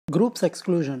Groups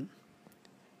exclusion.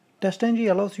 testng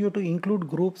allows you to include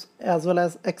groups as well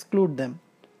as exclude them.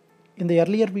 In the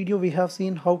earlier video we have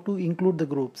seen how to include the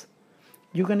groups.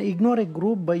 You can ignore a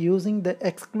group by using the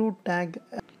exclude tag.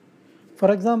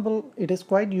 For example, it is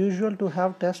quite usual to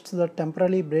have tests that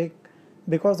temporarily break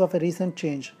because of a recent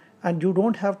change and you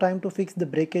don't have time to fix the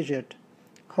breakage yet.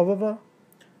 However,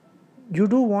 you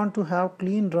do want to have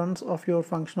clean runs of your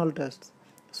functional tests.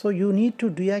 So you need to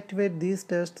deactivate these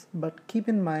tests, but keep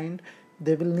in mind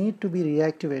they will need to be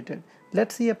reactivated.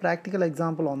 Let's see a practical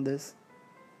example on this.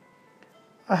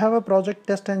 I have a project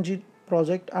testng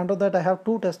project. Under that I have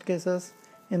two test cases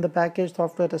in the package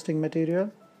software testing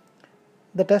material.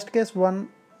 The test case 1,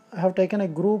 I have taken a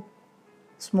group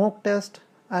smoke test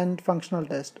and functional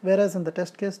test, whereas in the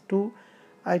test case 2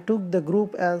 I took the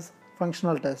group as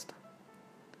functional test.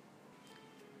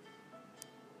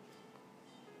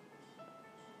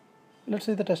 Let's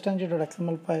see the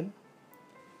testng.xml file.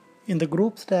 In the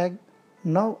groups tag,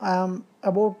 now I am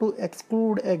about to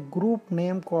exclude a group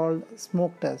name called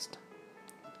smoke test.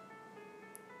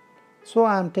 So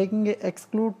I am taking a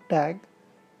exclude tag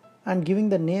and giving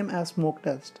the name as smoke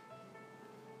test.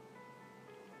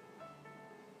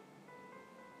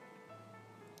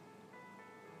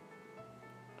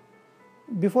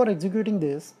 Before executing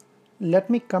this, let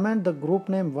me comment the group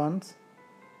name once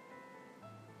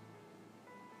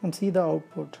and see the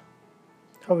output,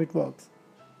 how it works.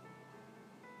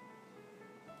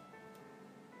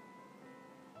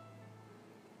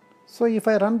 So if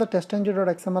I run the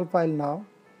testng.xml file now,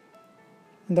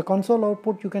 in the console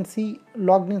output you can see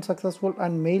logged in successful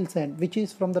and mail sent, which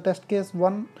is from the test case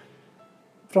 1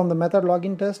 from the method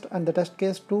login test and the test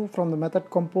case 2 from the method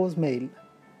compose mail.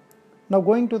 Now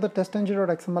going to the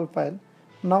testng.xml file,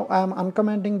 now I am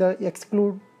uncommenting the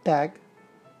exclude tag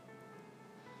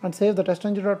and save the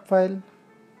testng.file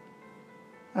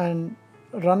and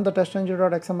run the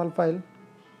testng.xml file.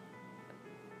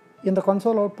 In the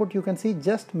console output you can see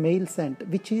just mail sent,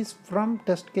 which is from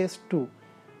test case 2.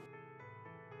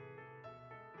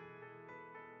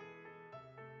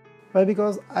 Why?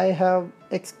 Because I have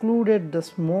excluded the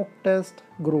smoke test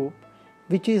group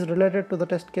which is related to the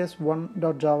test case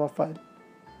 1.java file.